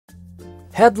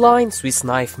Headline Swiss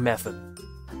Knife Method.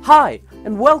 Hi,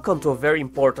 and welcome to a very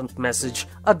important message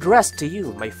addressed to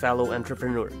you, my fellow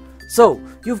entrepreneur. So,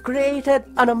 you've created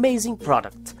an amazing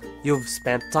product. You've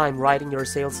spent time writing your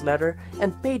sales letter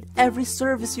and paid every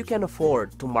service you can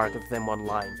afford to market them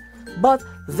online. But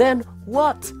then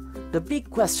what? The big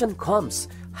question comes.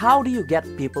 How do you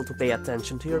get people to pay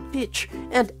attention to your pitch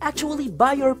and actually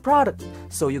buy your product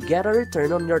so you get a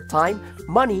return on your time,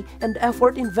 money, and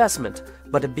effort investment?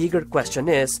 But the bigger question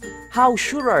is, how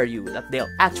sure are you that they'll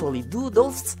actually do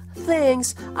those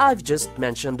things I've just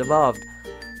mentioned above?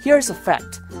 Here's a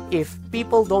fact. If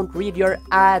people don't read your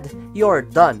ad, you're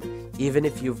done, even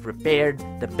if you've prepared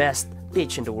the best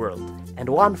pitch in the world. And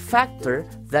one factor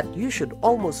that you should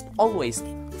almost always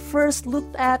first look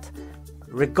at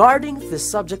regarding the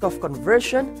subject of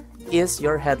conversion is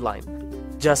your headline.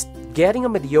 Just getting a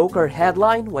mediocre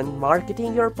headline when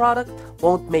marketing your product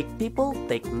won't make people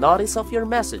take notice of your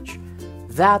message.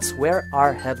 That's where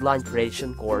our headline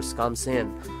creation course comes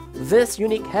in. This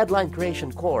unique headline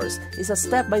creation course is a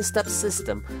step-by-step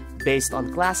system based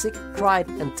on classic, tried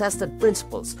and tested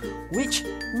principles, which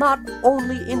not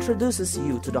only introduces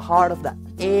you to the heart of the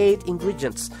 8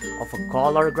 ingredients of a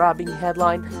collar-grabbing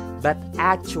headline, but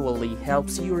actually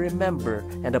helps you remember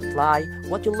and apply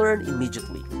what you learn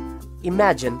immediately.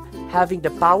 Imagine having the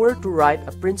power to write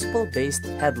a principle-based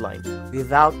headline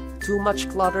without too much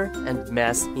clutter and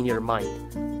mess in your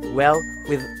mind. Well,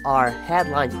 with our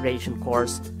headline creation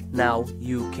course, now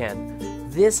you can.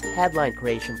 This headline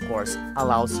creation course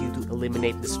allows you to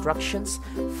eliminate distractions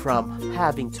from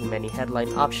having too many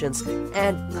headline options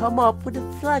and come up with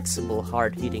a flexible,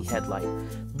 hard-hitting headline.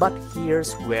 But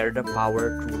here's where the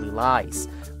power truly lies.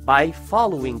 By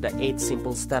following the 8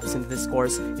 simple steps in this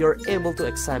course, you're able to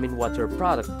examine what your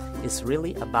product is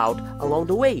really about along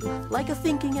the way, like a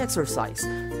thinking exercise.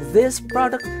 This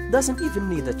product doesn't even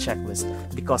need a checklist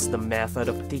because the method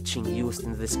of teaching used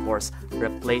in this course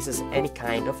replaces any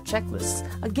kind of checklists.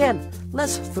 Again,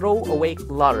 let's throw away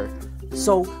clutter.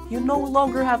 So you no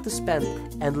longer have to spend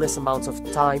endless amounts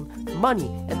of time, money,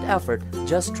 and effort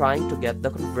just trying to get the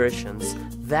conversions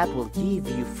that will give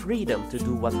you freedom to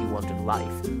do what you want in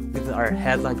life. With our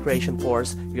headline creation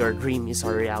course, your dream is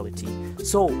a reality.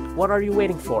 So what are you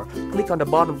waiting for? Click on the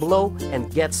button below and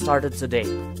get started today.